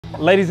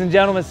Ladies and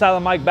gentlemen,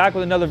 Silent Mike back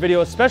with another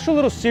video. A special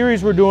little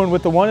series we're doing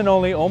with the one and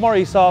only Omar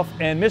and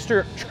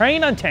Mr.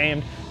 Train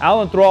Untamed,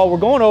 Allan. We're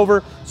going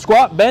over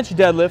squat, bench,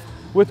 deadlift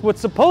with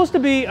what's supposed to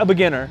be a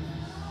beginner.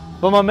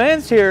 But my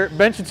man's here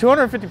benching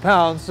 250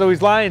 pounds, so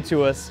he's lying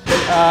to us.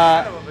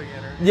 Kind of a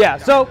beginner. Yeah,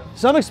 so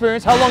some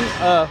experience. How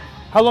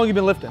long you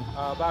been lifting?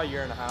 About a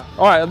year and a half.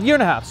 All right, a year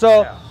and a half.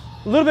 So yeah.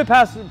 A little bit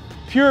past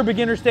pure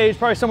beginner stage,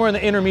 probably somewhere in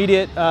the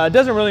intermediate. It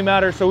doesn't really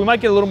matter, so we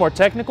might get a little more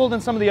technical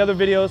than some of the other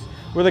videos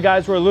where the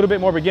guys were a little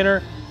bit more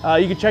beginner.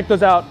 You can check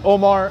those out.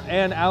 Omar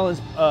and Allan's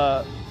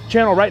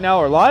channel right now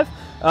are live.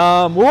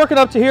 We're working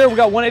up to here. We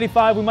got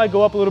 185. We might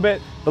go up a little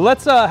bit, but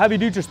let's have you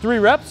do just 3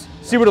 reps,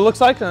 see what it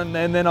looks like, and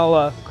then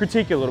I'll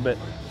critique you a little bit.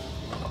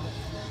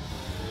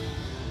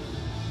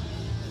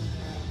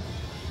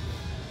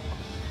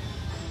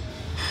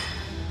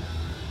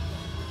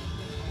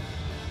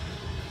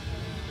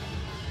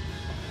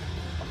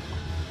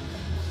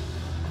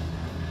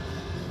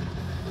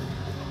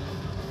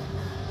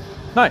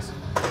 Nice.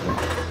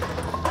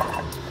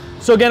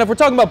 So again, if we're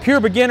talking about pure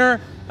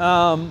beginner,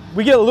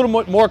 we get a little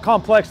more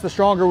complex the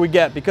stronger we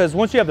get, because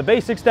once you have the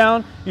basics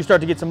down, you start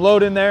to get some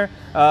load in there.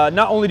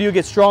 Not only do you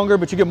get stronger,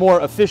 but you get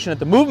more efficient at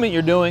the movement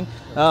you're doing,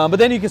 but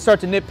then you can start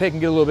to nitpick and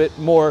get a little bit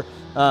more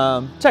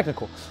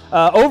technical.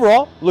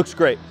 Overall, looks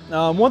great.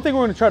 One thing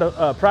we're going to try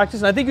to practice,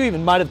 and I think you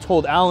even might have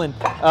told Allan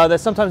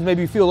that sometimes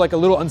maybe you feel like a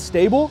little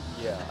unstable.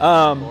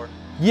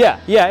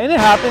 Yeah. Yeah, and it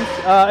happens,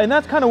 and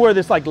that's kind of where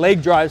this like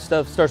leg drive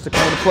stuff starts to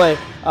come into play,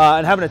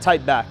 and having a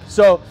tight back.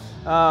 So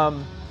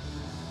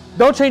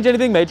don't change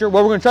anything major.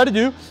 What we're going to try to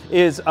do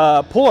is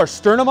pull our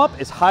sternum up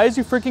as high as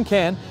you freaking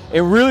can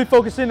and really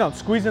focus in on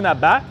squeezing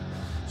that back.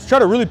 So try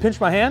to really pinch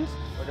my hand.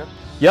 Okay.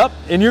 Yep,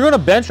 and you're going to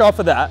bench off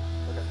of that.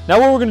 Okay. Now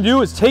what we're going to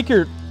do is take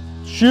your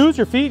shoes,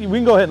 your feet, we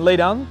can go ahead and lay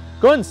down.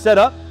 Go ahead and set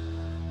up.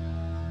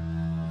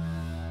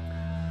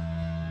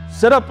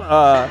 Set up,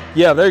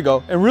 yeah, there you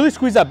go. And really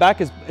squeeze that back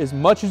as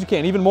much as you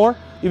can. Even more,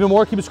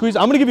 keep it squeezed.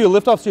 I'm gonna give you a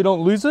lift off so you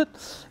don't lose it.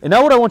 And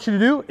now what I want you to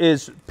do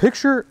is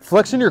picture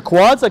flexing your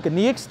quads like a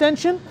knee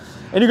extension,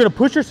 and you're gonna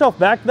push yourself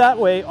back that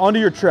way onto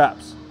your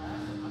traps.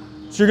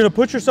 So you're gonna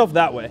push yourself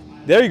that way.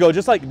 There you go,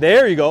 just like,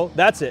 there you go,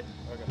 that's it.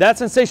 Okay. That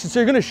sensation. So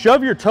you're gonna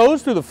shove your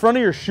toes through the front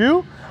of your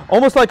shoe,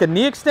 almost like a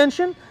knee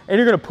extension, and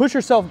you're gonna push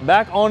yourself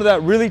back onto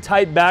that really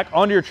tight back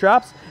onto your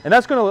traps, and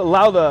that's gonna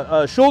allow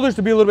the shoulders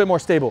to be a little bit more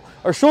stable.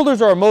 Our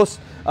shoulders are our most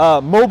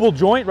mobile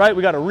joint, right?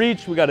 We gotta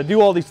reach, we gotta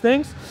do all these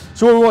things.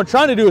 So what we're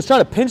trying to do is try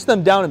to pinch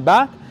them down and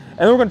back, and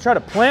then we're gonna try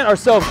to plant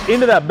ourselves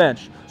into that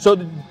bench. So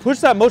push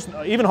that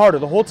even harder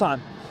the whole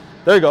time.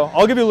 There you go.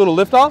 I'll give you a little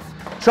lift off.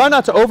 Try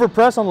not to over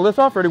press on the lift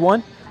off. Ready,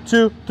 1,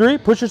 2, 3.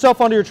 Push yourself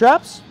onto your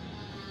traps.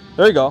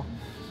 There you go.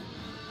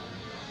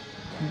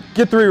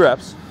 Get 3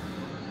 reps.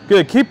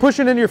 Good, keep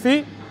pushing into your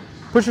feet.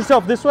 Push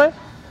yourself this way.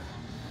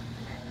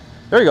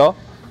 There you go.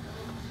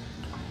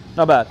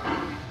 Not bad.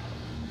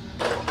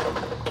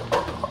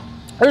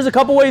 There's a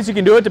couple ways you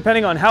can do it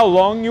depending on how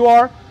long you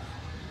are,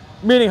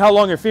 meaning how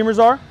long your femurs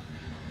are.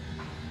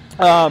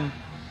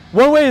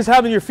 One way is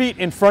having your feet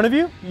in front of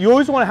you. You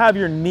always want to have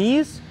your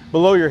knees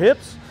below your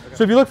hips. Okay.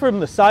 So if you look from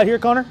the side here,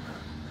 Connor,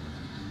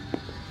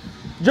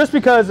 just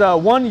because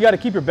one, you got to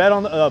keep your butt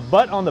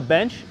on the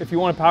bench if you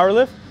want to power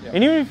lift. Yep.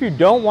 And even if you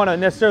don't want to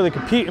necessarily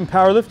compete in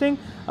powerlifting,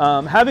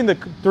 having the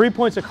 3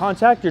 points of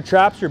contact, your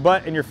traps, your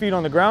butt, and your feet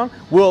on the ground,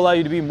 will allow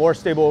you to be more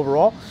stable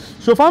overall.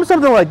 So if I'm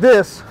something like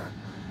this,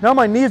 now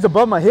my knee is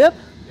above my hip,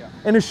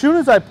 and as soon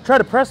as I try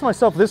to press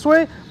myself this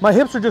way, my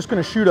hips are just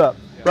going to shoot up,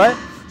 right?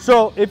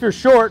 So if you're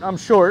short, I'm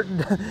short,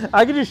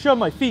 I can just shove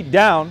my feet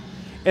down,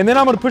 and then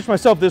I'm going to push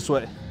myself this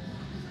way.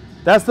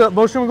 That's the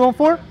motion we're going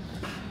for.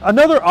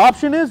 Another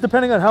option is,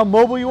 depending on how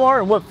mobile you are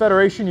and what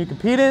federation you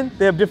compete in,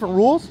 they have different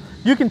rules.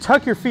 You can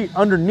tuck your feet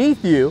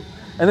underneath you,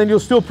 and then you'll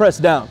still press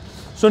down.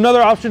 So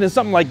another option is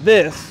something like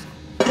this,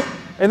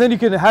 and then you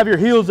can have your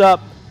heels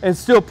up and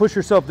still push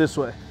yourself this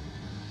way.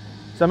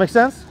 Does that make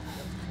sense?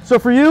 So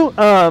for you,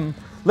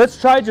 let's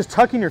try just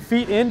tucking your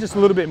feet in just a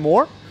little bit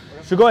more.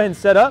 So go ahead and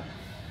set up.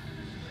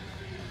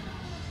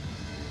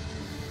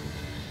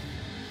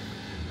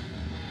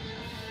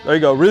 There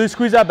you go, really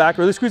squeeze that back,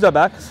 really squeeze that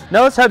back.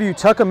 Now let's have you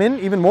tuck them in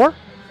even more.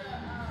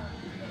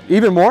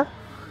 Even more.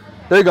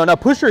 There you go, now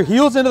push your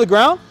heels into the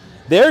ground.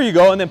 There you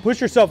go, and then push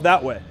yourself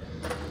that way.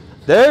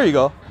 There you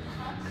go.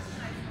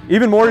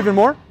 Even more, even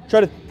more.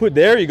 Try to put,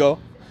 there you go.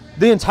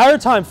 The entire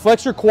time,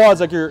 flex your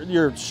quads like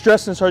you're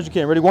stressing as hard as you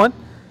can. Ready, 1,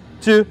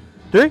 2,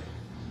 3.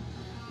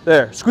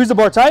 There, squeeze the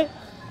bar tight.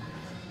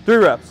 3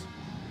 reps.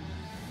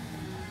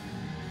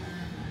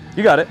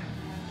 You got it.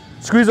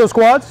 Squeeze those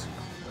quads.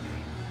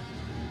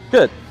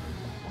 Good.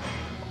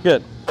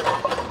 Good.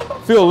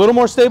 Feel a little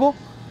more stable?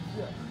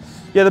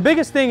 Yeah, the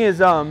biggest thing is,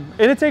 and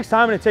it takes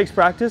time and it takes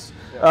practice,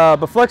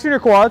 but flexing your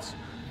quads,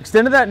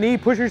 extending that knee,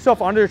 push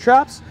yourself onto your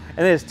traps,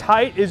 and then as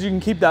tight as you can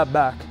keep that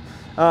back.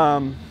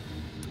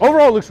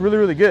 Overall, it looks really,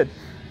 really good.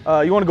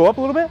 You want to go up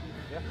a little bit?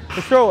 Yeah.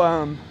 Let's throw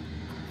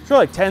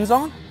like 10s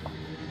on.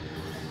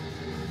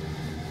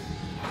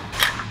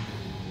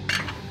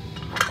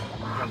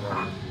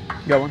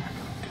 Got one.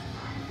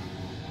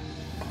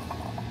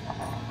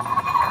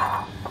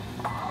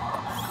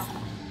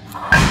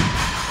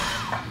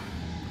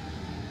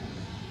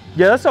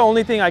 Yeah, that's the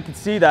only thing I can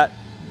see that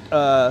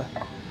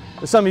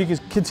is something you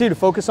can continue to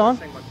focus on.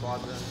 Pushing my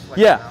quads in, like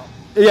Yeah, out.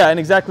 yeah, and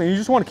exactly. You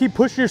just want to keep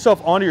pushing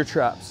yourself onto your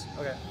traps.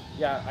 Okay.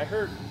 Yeah, I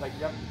heard like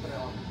you have to put it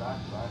on the back,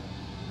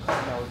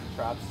 but you know,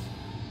 traps.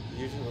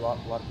 Usually, a lot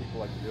of people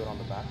like to do it on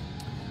the back.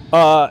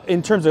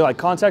 In terms of like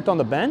contact on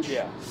the bench?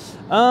 Yeah.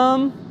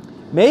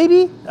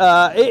 Maybe.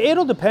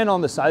 It'll depend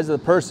on the size of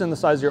the person, the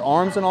size of your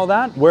arms and all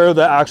that, where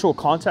the actual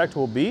contact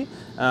will be.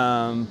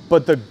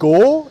 But the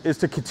goal is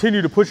to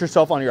continue to push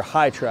yourself on your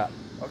high trap.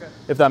 Okay.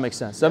 If that makes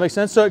sense. Does that make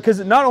sense? So, because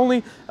not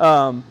only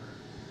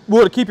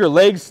will it keep your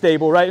legs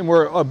stable, right? And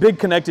we're a big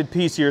connected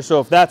piece here.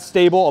 So if that's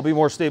stable, I'll be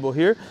more stable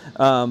here.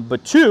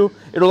 But two,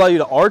 it'll allow you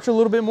to arch a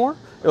little bit more.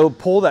 It'll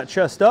pull that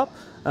chest up.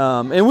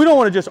 And we don't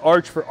want to just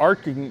arch for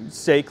arching's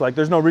sake. Like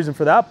there's no reason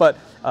for that. But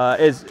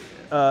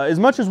as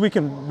much as we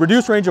can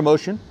reduce range of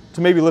motion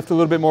to maybe lift a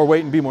little bit more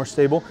weight and be more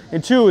stable.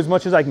 And two, as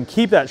much as I can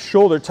keep that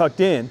shoulder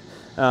tucked in.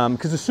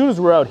 Because as soon as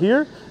we're out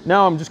here,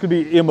 now I'm just going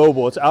to be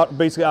immobile. It's out,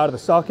 basically out of the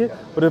socket.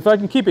 But if I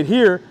can keep it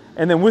here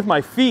and then with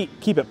my feet,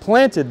 keep it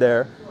planted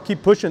there,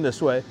 keep pushing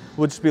this way,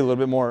 we'll just be a little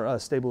bit more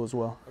stable as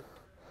well.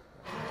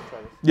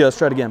 Yeah, let's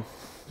try it again.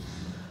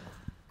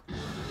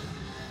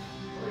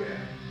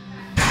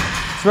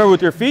 So remember,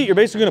 with your feet, you're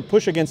basically going to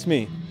push against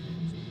me.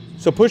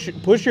 So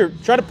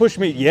try to push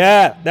me.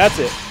 Yeah, that's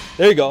it.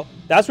 There you go.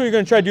 That's what you're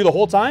going to try to do the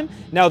whole time.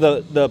 Now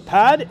the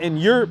pad and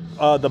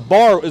the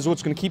bar is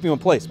what's going to keep you in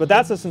place. But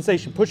that's the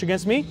sensation. Push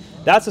against me.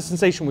 That's the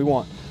sensation we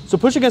want. So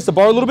push against the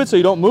bar a little bit so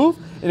you don't move,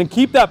 and then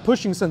keep that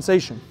pushing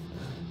sensation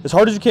as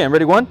hard as you can.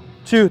 Ready? 1,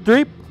 2,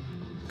 3.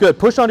 Good.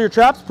 Push onto your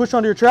traps. Push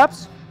onto your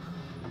traps.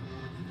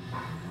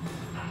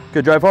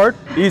 Good. Drive hard.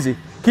 Easy.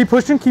 Keep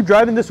pushing. Keep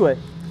driving this way.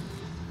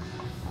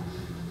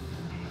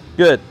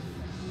 Good.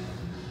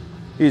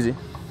 Easy.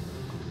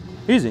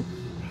 Easy.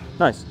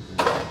 Nice.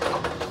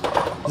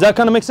 Does that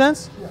kind of make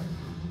sense? Yeah.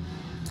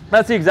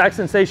 That's the exact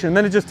sensation. And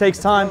then it just takes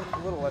time. A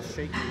little less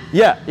shaky.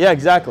 Yeah, yeah,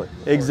 exactly.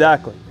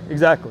 Exactly.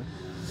 Exactly.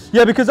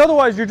 Yeah, because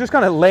otherwise you're just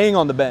kind of laying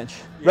on the bench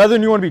rather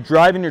than you want to be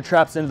driving your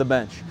traps into the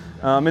bench.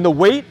 And the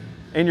weight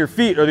and your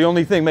feet are the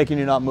only thing making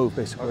you not move,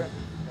 basically. Okay.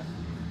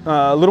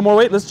 A little more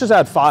weight. Let's just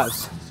add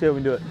 5s. See how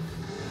we can do it.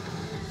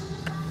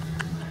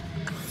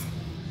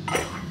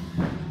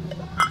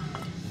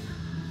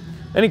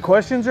 Any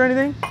questions or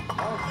anything?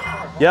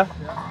 Yeah?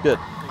 Good.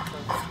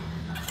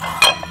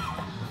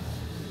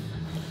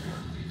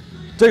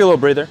 Take a little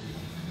breather.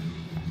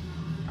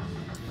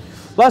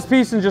 Last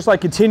piece is just like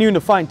continuing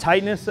to find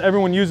tightness.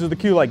 Everyone uses the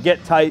cue like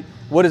get tight.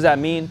 What does that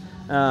mean?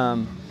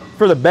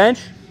 For the bench,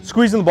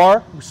 squeezing the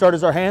bar. We start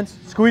as our hands.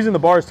 Squeezing the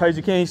bar as tight as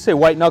you can. You say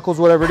white knuckles,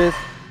 whatever it is.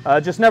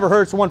 Just never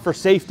hurts. 1, for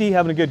safety,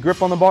 having a good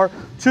grip on the bar.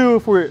 2,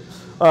 if we're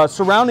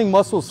surrounding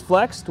muscles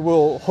flexed,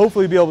 we'll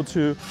hopefully be able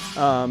to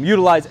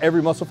utilize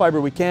every muscle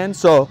fiber we can.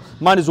 So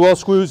might as well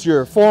squeeze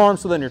your forearm,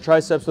 so then your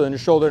triceps, so then your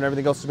shoulder, and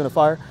everything else is going to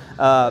fire.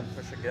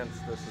 Push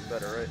against this is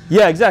better, right?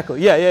 Yeah,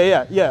 exactly.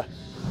 Yeah.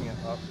 Pushing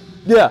it up.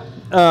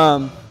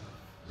 Yeah.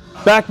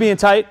 Back being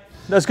tight,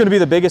 that's going to be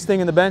the biggest thing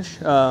in the bench.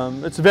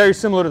 It's very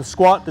similar to the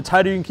squat. The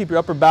tighter you can keep your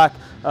upper back,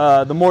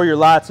 the more your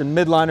lats and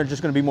midline are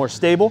just going to be more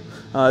stable.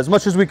 As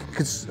much as we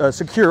can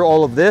secure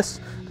all of this,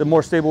 the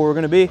more stable we're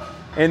going to be.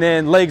 And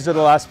then legs are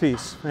the last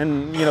piece.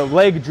 And you know,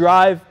 leg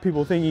drive,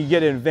 people think you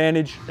get an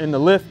advantage in the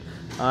lift.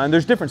 And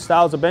there's different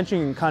styles of benching.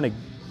 You can kind of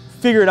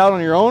figure it out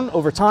on your own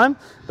over time.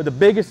 But the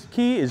biggest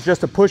key is just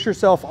to push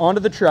yourself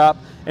onto the trap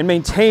and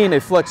maintain a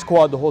flexed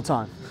quad the whole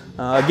time.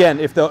 Again,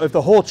 if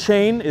the whole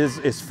chain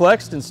is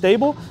flexed and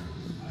stable,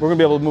 we're gonna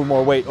be able to move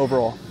more weight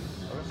overall.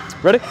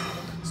 Ready?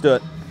 Let's do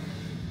it.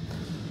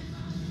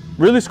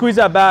 Really squeeze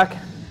that back.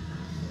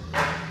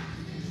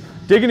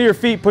 Dig into your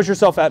feet, push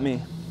yourself at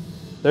me.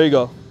 There you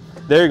go.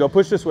 There you go.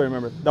 Push this way,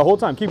 remember. The whole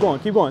time. Keep going.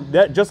 Keep going.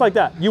 Just like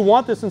that. You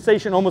want the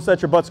sensation almost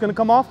that your butt's going to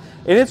come off.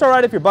 And it's all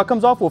right if your butt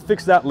comes off. We'll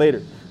fix that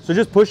later. So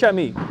just push at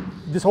me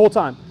this whole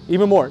time.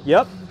 Even more.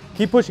 Yep.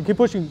 Keep pushing. Keep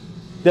pushing.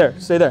 There.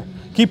 Stay there.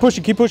 Keep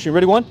pushing. Keep pushing.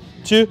 Ready? 1,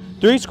 2,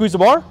 3. Squeeze the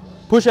bar.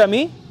 Push at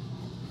me.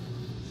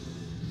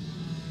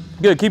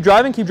 Good. Keep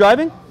driving. Keep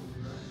driving.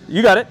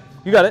 You got it.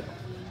 You got it.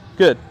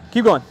 Good.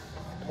 Keep going.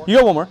 You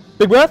got one more.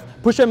 Big breath.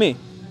 Push at me.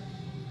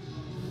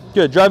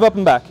 Good. Drive up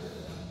and back.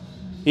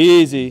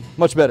 Easy.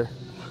 Much better.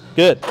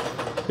 Good.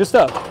 Good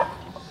stuff.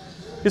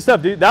 Good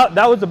stuff, dude.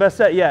 That was the best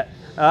set yet.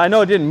 I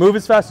know it didn't move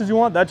as fast as you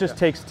want. That just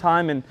takes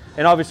time, and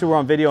obviously we're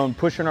on video and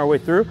pushing our way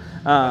through.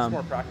 That's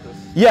more practice.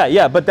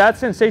 Yeah, but that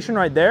sensation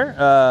right there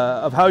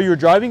of how you were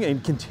driving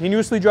and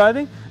continuously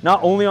driving,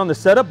 not only on the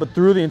setup, but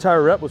through the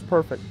entire rep was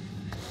perfect.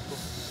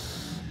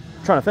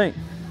 I'm trying to think.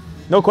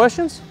 No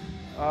questions?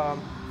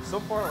 So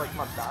far, like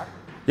my back.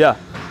 Yeah.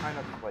 Kind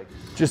of like.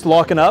 Just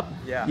locking up?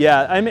 Yeah.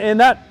 Yeah, I mean, and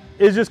that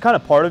is just kind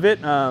of part of it.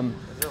 Is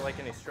there like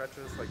any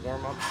stretches, like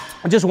warm up?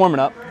 Just warming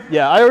up.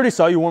 Yeah, I already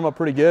saw you warm up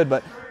pretty good,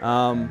 but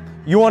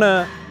You want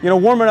to,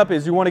 warming up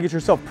is you want to get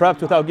yourself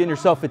prepped without getting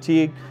yourself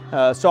fatigued.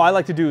 So I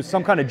like to do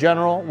some kind of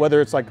general,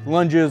 whether it's like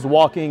lunges,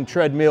 walking,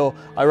 treadmill.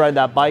 I ride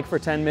that bike for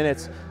 10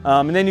 minutes.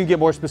 And then you get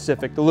more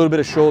specific, a little bit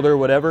of shoulder,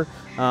 whatever.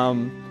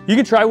 You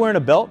can try wearing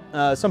a belt.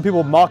 Some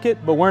people mock it,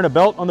 but wearing a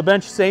belt on the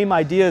bench, same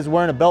idea as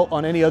wearing a belt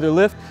on any other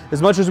lift.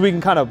 As much as we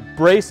can kind of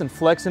brace and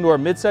flex into our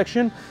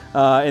midsection,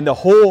 and the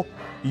whole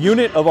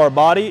unit of our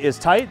body is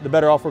tight, the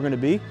better off we're going to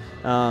be.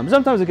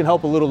 Sometimes it can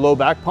help a little low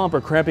back pump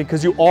or cramping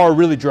because you are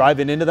really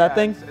driving into that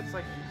thing. It's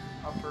like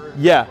upper,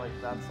 yeah,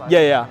 like that side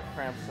yeah.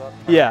 Cramps up.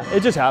 Yeah,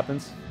 it just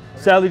happens.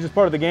 Sadly, just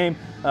part of the game.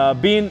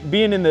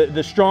 Being in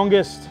the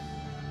strongest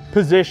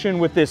position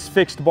with this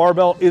fixed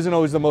barbell isn't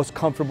always the most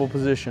comfortable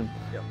position.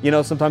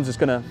 Yep. Sometimes it's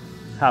gonna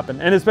happen.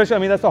 And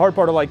especially, that's the hard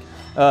part of like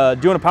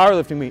doing a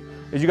powerlifting meet,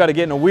 is you gotta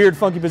get in a weird,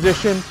 funky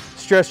position,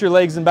 stress your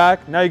legs and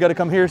back. Now you gotta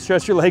come here,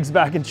 stress your legs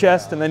back and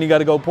chest, and then you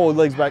gotta go pull your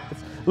legs back.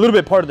 It's a little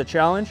bit part of the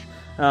challenge,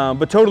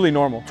 but totally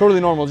normal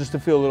just to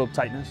feel a little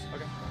tightness.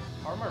 Okay.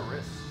 How are my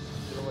wrists?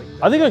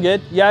 I think I'm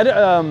good. Yeah,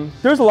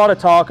 there's a lot of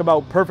talk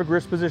about perfect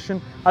wrist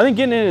position. I think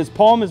getting it in his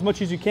palm as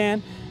much as you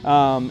can,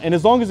 and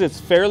as long as it's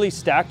fairly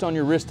stacked on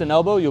your wrist and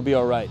elbow, you'll be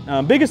all right.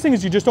 Biggest thing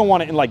is you just don't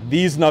want it in like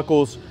these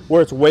knuckles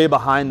where it's way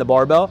behind the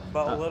barbell.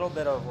 But a little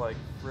bit of like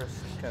wrist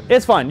can...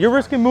 It's fine. Your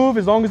wrist can move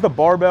as long as the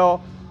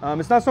barbell,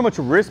 it's not so much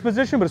wrist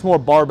position, but it's more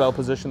barbell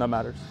position that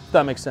matters, if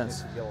that makes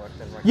sense.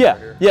 Yeah.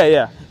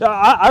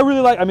 I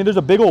really like, there's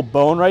a big old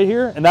bone right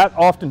here, and that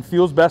often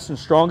feels best and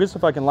strongest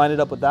if I can line it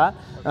up with that.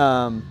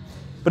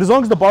 But as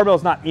long as the barbell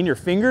is not in your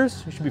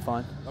fingers, you should be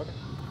fine. Okay.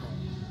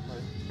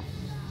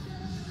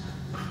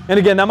 And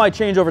again, that might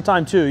change over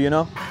time too,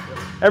 Yep.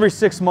 Every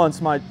 6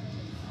 months, my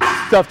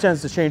stuff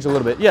tends to change a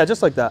little bit. Yeah,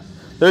 just like that.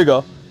 There you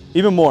go.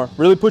 Even more.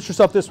 Really push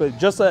yourself this way.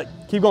 Just like,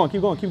 keep going.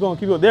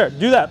 There,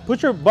 do that.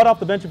 Put your butt off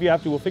the bench if you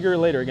have to. We'll figure it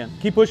later again.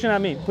 Keep pushing at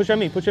me. Push at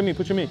me.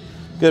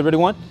 Good, ready?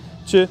 1,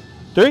 2,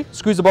 3.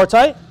 Squeeze the bar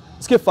tight.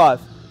 Let's get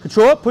 5.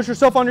 Control it. Push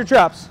yourself on your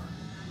traps.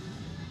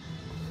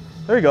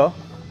 There you go.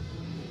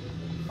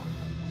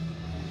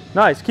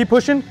 Nice. Keep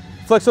pushing.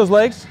 Flex those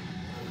legs.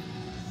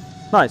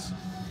 Nice.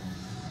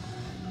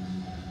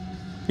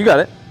 You got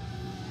it.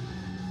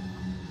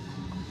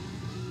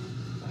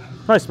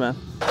 Nice, man.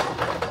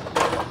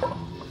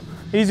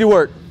 Easy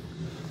work.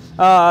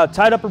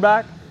 Tight upper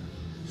back.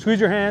 Squeeze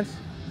your hands.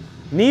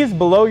 Knees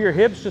below your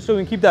hips just so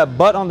we can keep that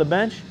butt on the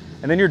bench.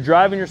 And then you're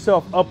driving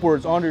yourself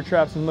upwards onto your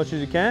traps as much as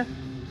you can.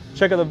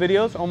 Check out the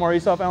videos. Omar,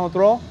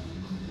 Allan,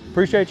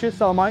 Appreciate you.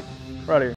 Silentmikke. We're out of here.